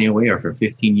put money away, or for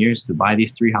 15 years to buy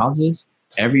these 3 houses.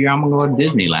 Every year I'm going to go to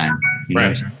Disneyland. You know what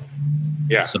I'm saying?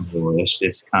 Yeah. So it's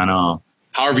just kind of,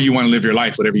 however you want to live your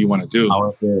life, whatever you want to do.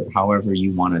 However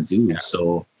you want to do. Yeah.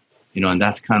 So, you know, and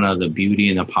that's kind of the beauty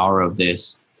and the power of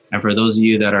this. And for those of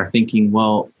you that are thinking,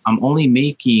 well, I'm only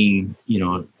making,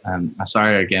 I'm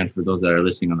sorry again for those that are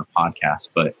listening on the podcast,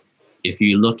 but if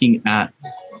you're looking at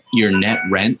your net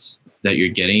rents that you're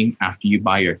getting after you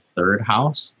buy your third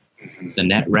house, the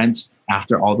net rents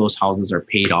after all those houses are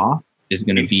paid off is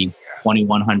going to be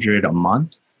 $2,100 a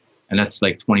month, and that's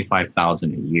like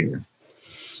 $25,000 a year.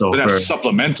 So but that's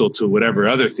supplemental to whatever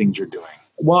other things you're doing.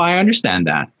 Well, I understand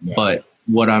that, but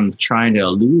what I'm trying to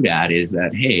allude at is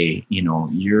that, hey,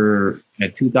 you're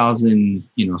at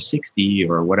 2060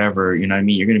 or whatever, you know what I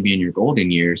mean? You're going to be in your golden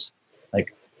years.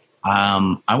 Like,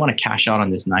 I want to cash out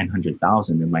on this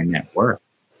 900,000 in my net worth.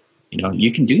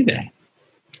 You can do that.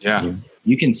 Yeah.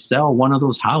 You can sell one of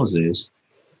those houses,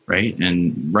 right?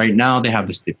 And right now they have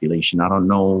the stipulation. I don't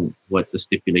know what the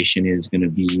stipulation is going to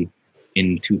be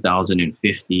in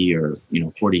 2050 or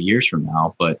 40 years from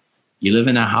now, but you live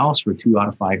in a house for 2 out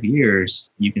of 5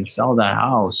 years, you can sell that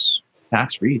house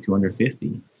tax free,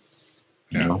 $250.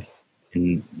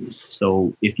 And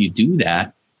so if you do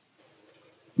that,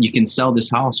 you can sell this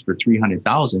house for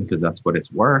 $300,000 because that's what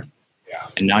it's worth. Yeah.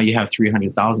 And now you have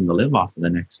 $300,000 to live off for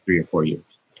the next 3 or 4 years.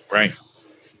 Right.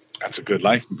 That's a good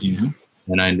life. Mm-hmm.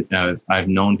 And I've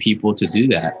known people to do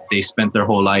that. They spent their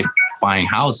whole life buying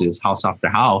houses, house after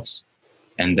house,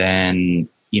 and then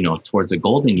towards the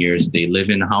golden years, they live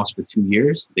in a house for 2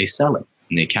 years, they sell it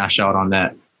and they cash out on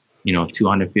that,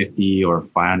 250 or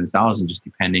 500,000, just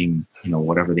depending,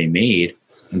 whatever they made.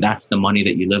 And that's the money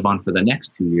that you live on for the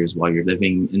next 2 years while you're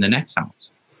living in the next house.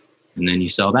 And then you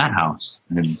sell that house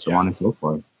and so on and so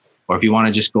forth. Or if you want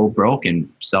to just go broke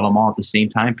and sell them all at the same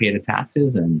time, pay the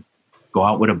taxes and go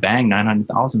out with a bang,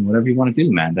 900,000, whatever you want to do,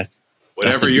 man. That's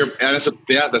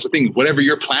the thing. Whatever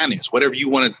your plan is, whatever you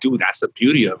want to do, that's the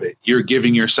beauty of it. You're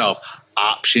giving yourself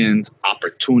options,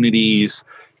 opportunities.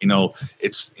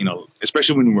 It's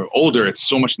especially when we're older, it's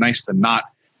so much nice to not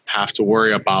have to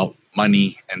worry about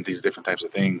money and these different types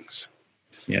of things.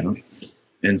 Yeah,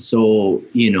 and so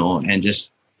and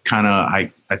just kind of,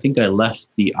 I think I left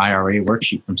the IRA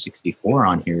worksheet from 64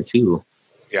 on here too.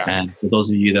 Yeah. And for those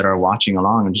of you that are watching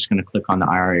along, I'm just going to click on the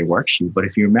IRA worksheet. But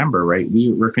if you remember, right,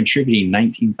 we're contributing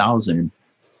 $19,000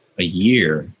 a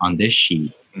year on this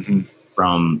sheet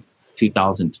from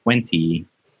 2020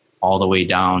 all the way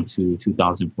down to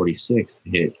 2046 to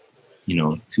hit,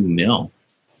 $2 million.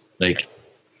 Like,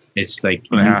 it's like,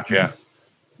 you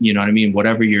know what I mean?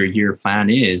 Whatever your year plan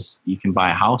is, you can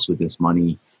buy a house with this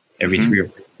money every 3 or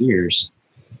 4 years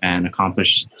and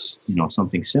accomplish,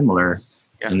 something similar.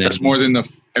 Yeah, and that's more than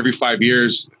every 5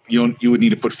 years you would need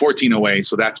to put 14 away.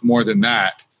 So that's more than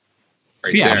that.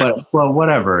 Right there. But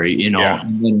whatever, And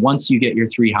then once you get your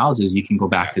 3 houses, you can go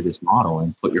back to this model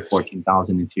and put your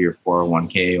 14,000 into your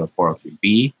 401k or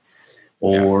 403b,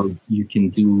 or you can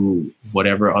do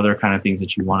whatever other kind of things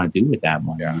that you want to do with that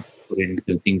money. Yeah. Put it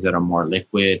into things that are more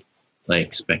liquid,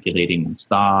 like speculating in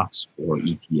stocks or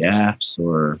ETFs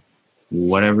or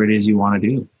whatever it is you want to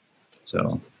do. So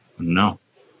I don't know.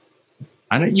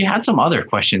 I know you had some other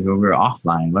questions when we were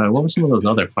offline. But what were some of those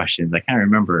other questions? I can't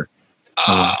remember.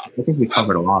 I think we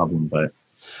covered a lot of them, but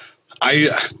I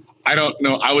don't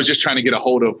know. I was just trying to get a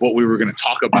hold of what we were going to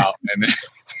talk about, and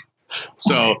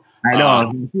so I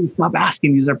know. Stop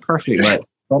asking; these are perfect.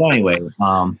 But anyway,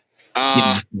 I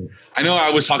know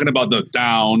I was talking about the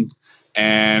down,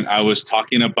 and I was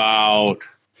talking about.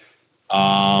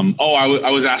 I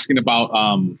was asking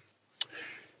about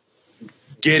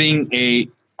getting a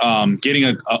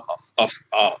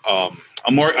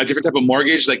different type of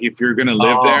mortgage, like if you're going to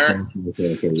live there.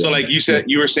 Okay, so like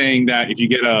you were saying that if you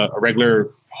get a regular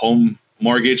home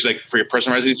mortgage, like for your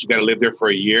personal residence, you got to live there for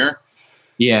a year.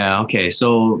 Yeah. Okay.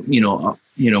 So,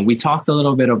 we talked a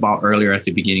little bit about earlier at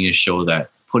the beginning of the show that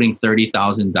putting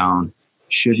 30,000 down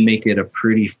should make it a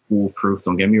pretty foolproof.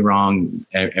 Don't get me wrong.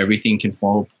 Everything can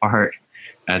fall apart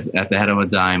at the head of a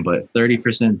dime, but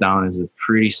 30% down is a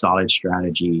pretty solid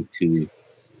strategy to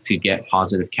get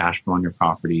positive cash flow on your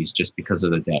properties just because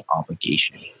of the debt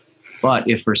obligation. But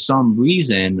if for some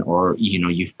reason, or,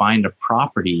 you find a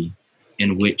property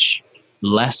in which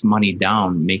less money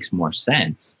down makes more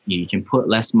sense, you can put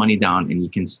less money down and you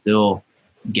can still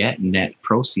get net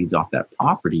proceeds off that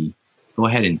property, go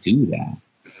ahead and do that.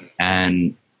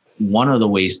 And one of the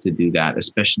ways to do that,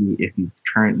 especially if you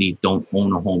currently don't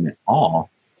own a home at all,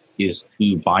 is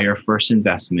to buy your first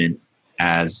investment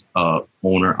as a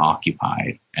owner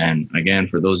occupied. And again,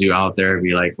 for those of you out there,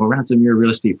 be like, well, Ransom, you're a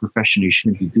real estate professional. You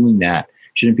shouldn't be doing that.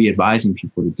 Shouldn't be advising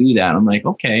people to do that. I'm like,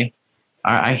 okay,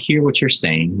 I hear what you're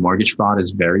saying. Mortgage fraud is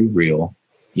very real.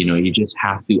 You just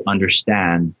have to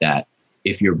understand that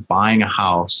if you're buying a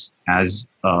house as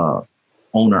a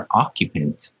owner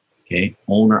occupant, okay,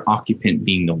 owner occupant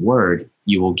being the word,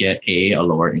 you will get a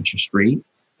lower interest rate,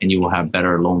 and you will have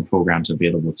better loan programs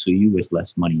available to you with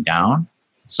less money down.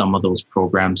 Some of those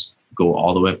programs go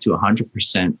all the way up to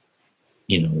 100%,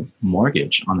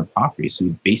 mortgage on the property. So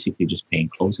you're basically just paying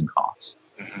closing costs.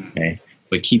 Okay.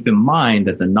 But keep in mind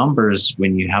that the numbers,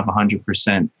 when you have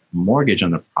 100% mortgage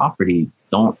on the property,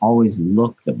 don't always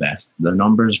look the best. The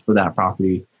numbers for that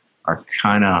property are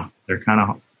kind of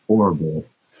horrible,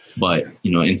 but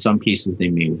in some cases they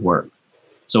may work.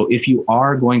 So if you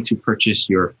are going to purchase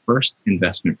your first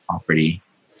investment property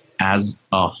as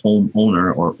a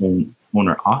homeowner or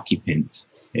owner occupant,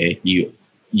 okay,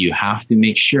 you have to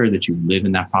make sure that you live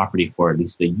in that property for at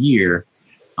least a year.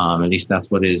 At least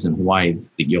that's what it is in Hawaii.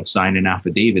 You'll sign an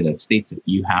affidavit that states that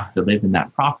you have to live in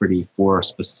that property for a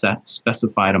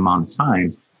specified amount of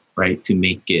time, right, to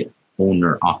make it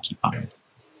owner occupied.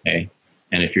 Okay.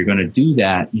 And if you're going to do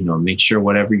that, make sure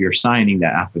whatever you're signing,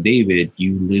 that affidavit,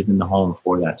 you live in the home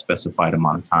for that specified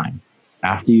amount of time.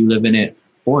 After you live in it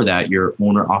for that, your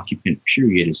owner occupant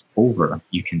period is over.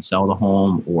 You can sell the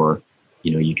home, or,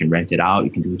 you can rent it out. You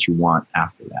can do what you want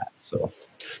after that. So,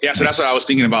 yeah. So that's what I was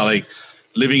thinking about. Like,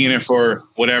 living in it for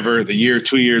whatever, the year,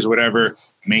 2 years, whatever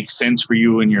makes sense for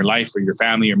you in your life or your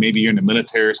family, or maybe you're in the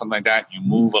military or something like that. You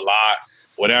move a lot,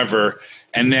 whatever.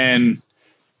 And then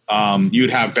you'd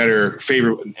have better,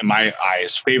 in my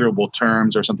eyes, favorable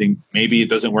terms or something. Maybe it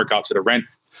doesn't work out to the rent.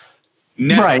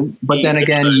 Right. But then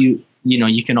again,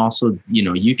 you can also,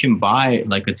 you can buy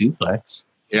like a duplex,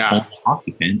 home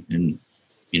occupant, and,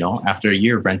 after a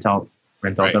year, rent out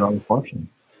that other portion.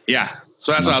 Yeah.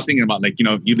 So that's what I was thinking about. Like,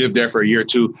 you live there for a year or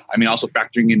two. I mean, also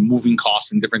factoring in moving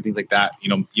costs and different things like that.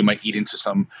 You might eat into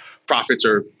some profits,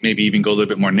 or maybe even go a little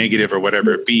bit more negative or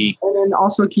whatever it be. And then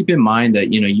also keep in mind that,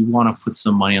 you want to put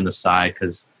some money on the side,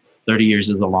 because 30 years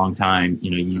is a long time.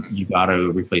 You got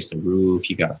to replace the roof.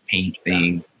 You got to paint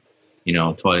things.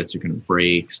 Toilets are going to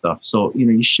break, stuff. So,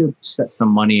 you should set some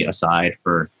money aside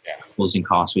for closing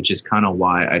costs, which is kind of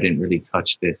why I didn't really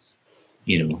touch this,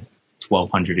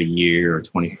 $1,200 a year or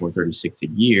 $2,436 a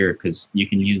year, because you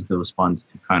can use those funds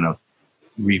to kind of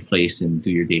replace and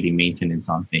do your daily maintenance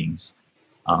on things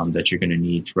that you're going to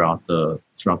need throughout the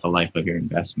life of your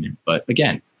investment. But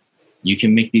again, you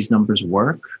can make these numbers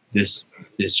work. This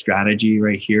strategy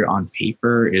right here on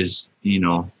paper is,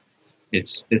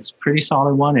 it's pretty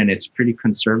solid one, and it's pretty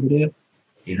conservative.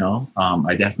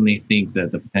 I definitely think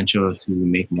that the potential to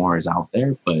make more is out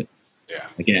there, but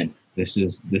again, this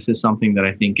is something that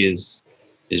I think is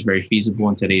very feasible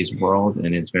in today's world,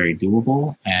 and it's very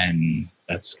doable, and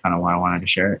that's kind of why I wanted to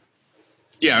share it.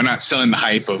 Yeah, I'm not selling the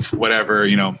hype of whatever,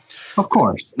 Of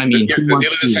course. I mean, the deal of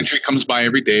the century comes by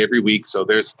every day, every week, so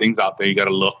there's things out there you got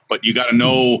to look, but you got to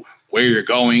know where you're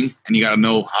going, and you got to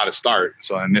know how to start.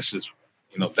 So, and this is,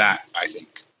 that, I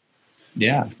think.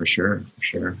 Yeah, for sure.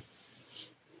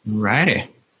 Righty.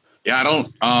 Yeah, I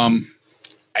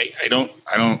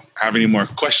don't have any more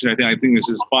questions. I think this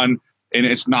is fun, and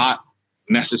it's not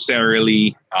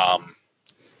necessarily a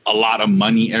lot of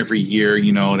money every year.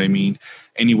 You know what I mean?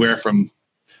 Anywhere from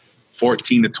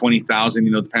 14 to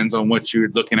 20,000. Depends on what you're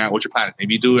looking at, what your plan is.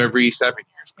 Maybe you do every 7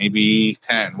 years, maybe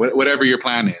 10, whatever your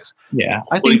plan is. Yeah,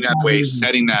 I think that way,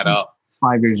 setting that up,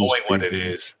 5 years, knowing what it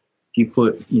is. If you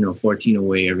put 14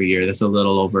 away every year, that's a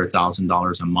little over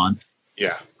 $1,000 a month.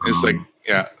 Yeah, it's 11,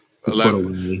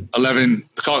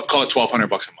 call it $1,200 a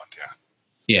month.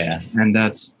 Yeah, and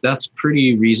that's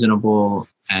pretty reasonable.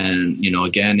 And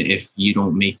again, if you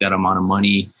don't make that amount of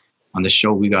money on the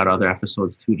show, we got other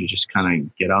episodes too, to just kind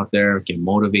of get out there, get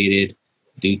motivated,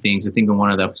 do things. I think in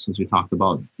one of the episodes we talked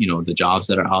about the jobs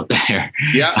that are out there.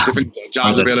 Yeah, different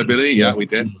jobs availability. Yeah, we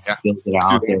did. Yeah, that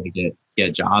are out there to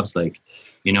get jobs. Like,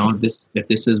 if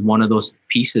this is one of those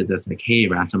pieces that's like, hey,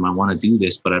 Ransom, I want to do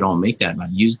this, but I don't make that.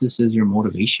 But use this as your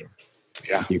motivation.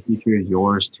 Yeah, your future is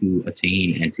yours to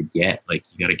attain and to get. Like,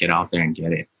 you got to get out there and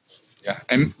get it. Yeah,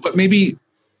 but maybe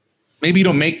you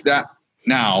don't make that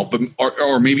now, but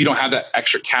or maybe you don't have that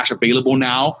extra cash available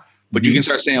now. But you can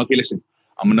start saying, okay, listen,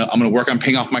 I'm gonna work on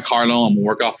paying off my car loan. I'm gonna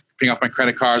work off paying off my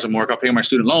credit cards. I'm gonna work off paying my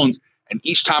student loans. And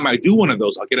each time I do one of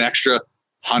those, I'll get an extra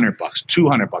 $100,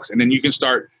 $200, and then you can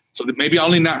start. So that maybe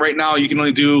only not right now, you can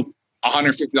only do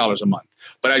 $150 a month.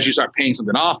 But as you start paying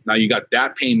something off, now you got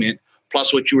that payment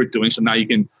plus what you were doing. So now you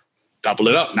can double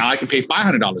it up. Now I can pay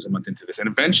 $500 a month into this. And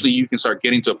eventually you can start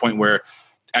getting to a point where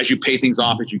as you pay things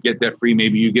off, as you get debt free,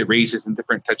 maybe you get raises and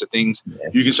different types of things. Yeah.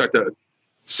 You can start to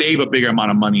save a bigger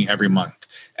amount of money every month.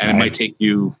 And It might take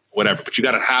you whatever, but you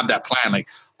got to have that plan. Like,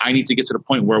 I need to get to the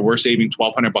point where we're saving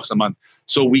 $1,200 a month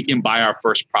so we can buy our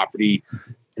first property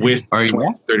with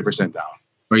 30% down.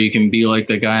 Or you can be like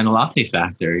the guy in the Latte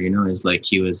Factor, it's like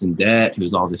he was in debt, he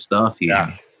was all this stuff. He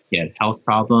He had health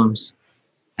problems.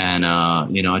 And,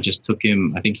 it just took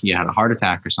him, I think he had a heart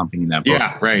attack or something in that book.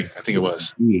 Yeah, right. I think it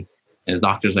was. His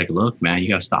doctor's like, look, man, you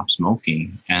got to stop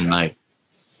smoking. And like,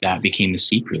 that became the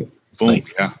secret. It's Boom,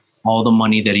 like all the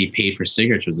money that he paid for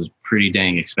cigarettes was pretty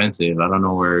dang expensive. I don't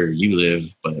know where you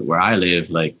live, but where I live,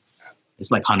 like,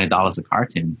 it's like $100 a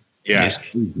carton. Yeah. It's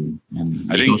crazy.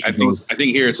 And I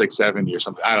think here it's like 70 or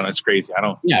something. I don't know. It's crazy.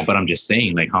 Yeah, but I'm just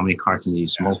saying, like, how many cartons do you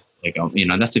smoke? Like,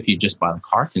 that's if you just buy the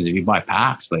cartons. If you buy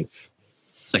packs, like,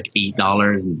 it's like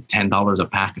 $8 and $10 a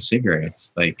pack of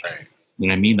cigarettes. Like, you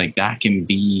know what I mean? Like, that can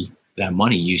be that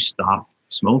money you stop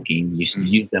smoking. You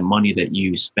use that money that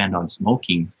you spend on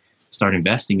smoking, start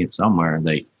investing it somewhere.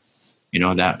 Like,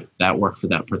 that worked for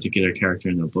that particular character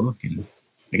in the book. And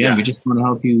again, we just want to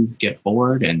help you get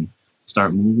forward and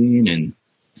start moving and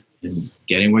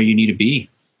getting where you need to be.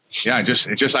 Yeah, it's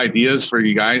just ideas for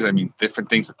you guys. I mean, different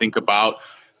things to think about.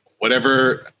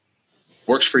 Whatever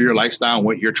works for your lifestyle and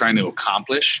what you're trying to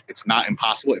accomplish. It's not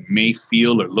impossible. It may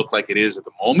feel or look like it is at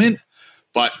the moment,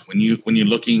 but when you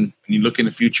look in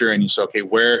the future and you say, okay,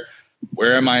 where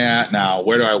am I at now?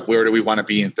 Where do we want to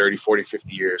be in 30, 40,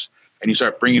 50 years? And you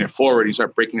start bringing it forward, you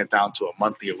start breaking it down to a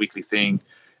monthly, a weekly thing,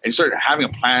 and you start having a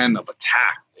plan of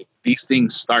attack. These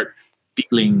things start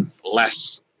feeling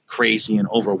less crazy and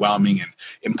overwhelming and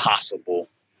impossible.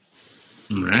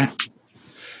 All right.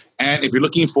 And if you're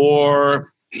looking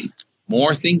for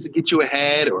more things to get you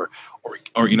ahead or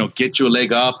get you a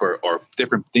leg up or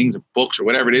different things, books or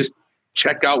whatever it is,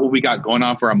 check out what we got going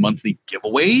on for our monthly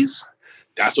giveaways.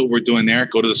 That's what we're doing there.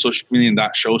 Go to the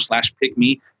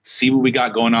socialchameleon.show/pickme. See what we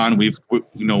got going on. We've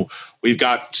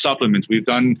got supplements. We've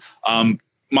done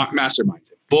masterminds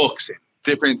and books and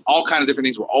all kind of different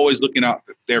things. We're always looking out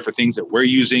there for things that we're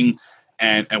using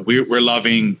and we're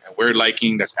loving and we're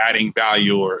liking, that's adding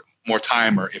value or more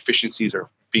time or efficiencies or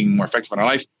being more effective in our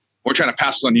life. We're trying to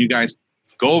pass it on to you guys.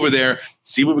 Go over there,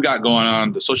 see what we got going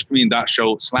on, the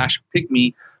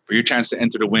socialchameleon.show/pickme for your chance to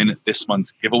enter to win this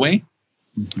month's giveaway.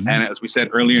 Mm-hmm. And as we said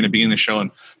earlier in the beginning of the show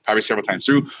and probably several times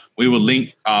through, we will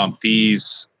link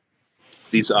these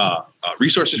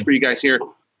resources for you guys here,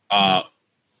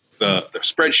 the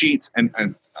spreadsheets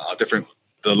and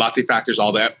the latte factors,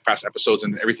 all that past episodes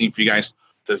and everything for you guys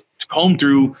to comb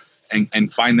through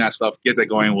and find that stuff, get that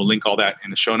going. We'll link all that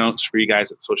in the show notes for you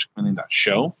guys at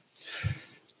socialchameleon.show.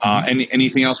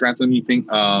 Anything else, Ransom, you think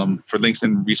for links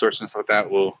and resources and stuff like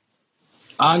that?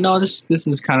 No, this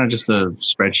is kind of just a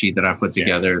spreadsheet that I put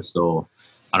together. Yeah. So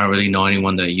I don't really know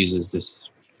anyone that uses this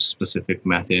specific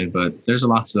method, but there's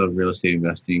lots of real estate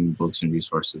investing books and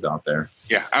resources out there.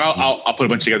 Yeah, and I'll put a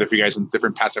bunch together for you guys in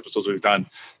different past episodes we've done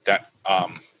that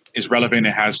is relevant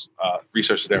and has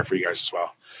resources there for you guys as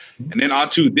well. And then on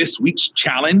to this week's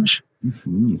challenge.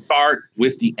 Mm-hmm. Start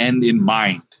with the end in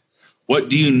mind. What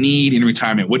do you need in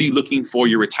retirement? What are you looking for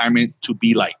your retirement to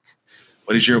be like?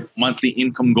 What is your monthly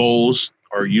income goals?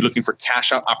 Or are you looking for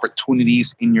cash out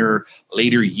opportunities in your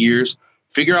later years?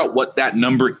 Figure out what that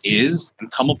number is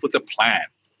and come up with a plan.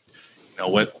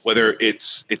 Whether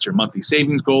it's your monthly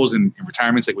savings goals in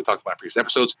retirements, like we talked about in previous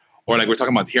episodes, or like we're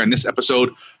talking about here in this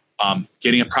episode,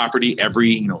 getting a property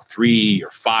every 3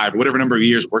 or 5, whatever number of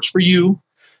years works for you,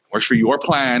 works for your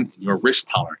plan and your risk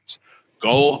tolerance.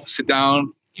 Go sit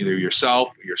down, either yourself,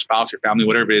 or your spouse, your family,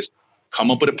 whatever it is,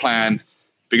 come up with a plan,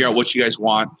 figure out what you guys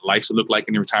want life to look like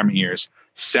in your retirement years,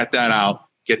 set that out,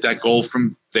 get that goal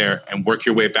from there, and work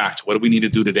your way back to what do we need to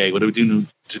do today? What do we need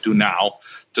to do now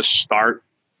to start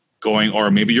going?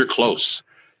 Or maybe you're close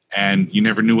and you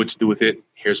never knew what to do with it.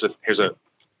 Here's a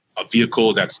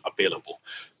vehicle that's available.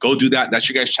 Go do that. That's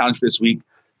your guys' challenge for this week.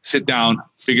 Sit down,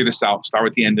 figure this out, start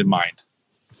with the end in mind.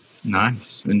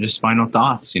 Nice. And just final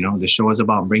thoughts. The show is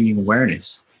about bringing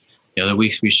awareness. The other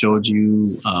weeks we showed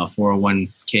you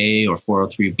 401k or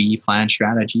 403b plan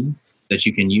strategy that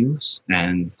you can use.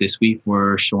 And this week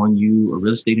we're showing you a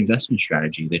real estate investment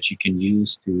strategy that you can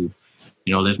use to,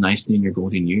 live nicely in your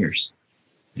golden years.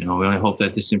 We only hope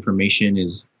that this information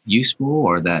is useful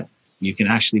or that you can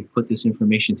actually put this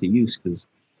information to use, because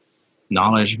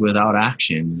knowledge without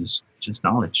action is just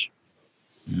knowledge.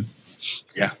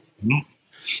 Yeah.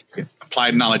 Mm-hmm.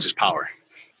 Applied knowledge is power.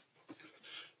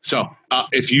 So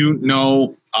if you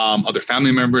know other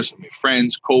family members,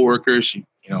 friends, coworkers,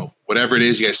 whatever it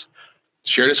is, you guys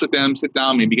share this with them, sit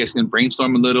down, maybe you guys can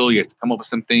brainstorm a little, you guys come up with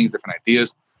some things, different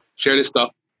ideas, share this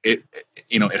stuff. It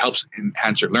helps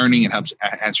enhance your learning, it helps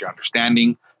enhance your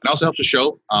understanding, and also helps the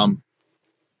show.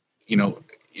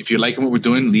 If you're liking what we're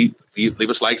doing, leave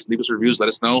us likes, leave us reviews, let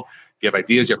us know. If you have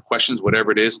ideas, you have questions,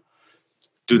 whatever it is,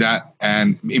 do that.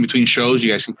 And in between shows,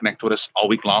 you guys can connect with us all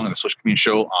week long on the Social Community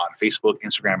Show on Facebook,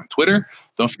 Instagram, and Twitter.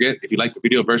 Don't forget, if you like the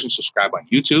video version, subscribe on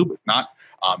YouTube. If not,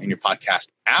 in your podcast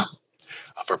app.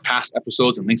 For past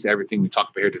episodes and links to everything we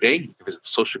talked about here today, you can visit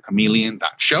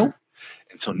socialchameleon.show.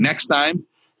 Until next time,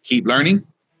 keep learning,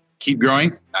 keep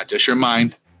growing, not just your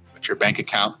mind, but your bank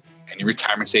account and your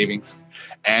retirement savings,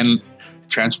 and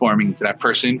transforming into that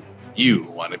person you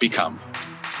want to become.